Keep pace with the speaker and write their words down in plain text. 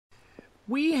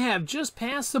We have just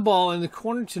passed the ball in the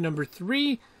corner to number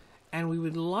 3, and we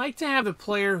would like to have a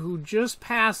player who just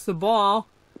passed the ball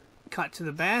cut to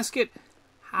the basket.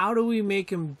 How do we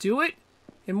make him do it?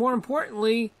 And more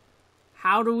importantly,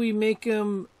 how do we make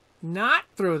him not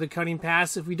throw the cutting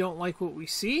pass if we don't like what we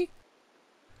see?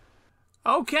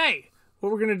 Okay,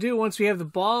 what we're going to do once we have the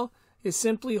ball is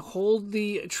simply hold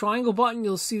the triangle button.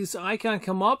 You'll see this icon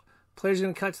come up. Player's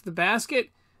going to cut to the basket,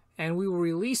 and we will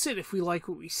release it if we like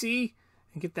what we see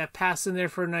and get that pass in there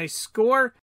for a nice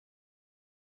score.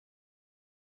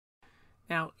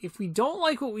 Now, if we don't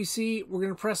like what we see, we're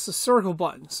going to press the circle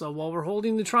button. So while we're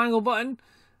holding the triangle button,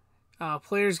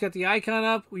 player's got the icon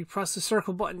up. We press the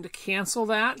circle button to cancel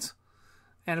that.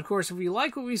 And of course, if we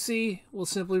like what we see, we'll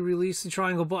simply release the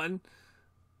triangle button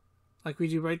like we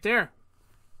do right there.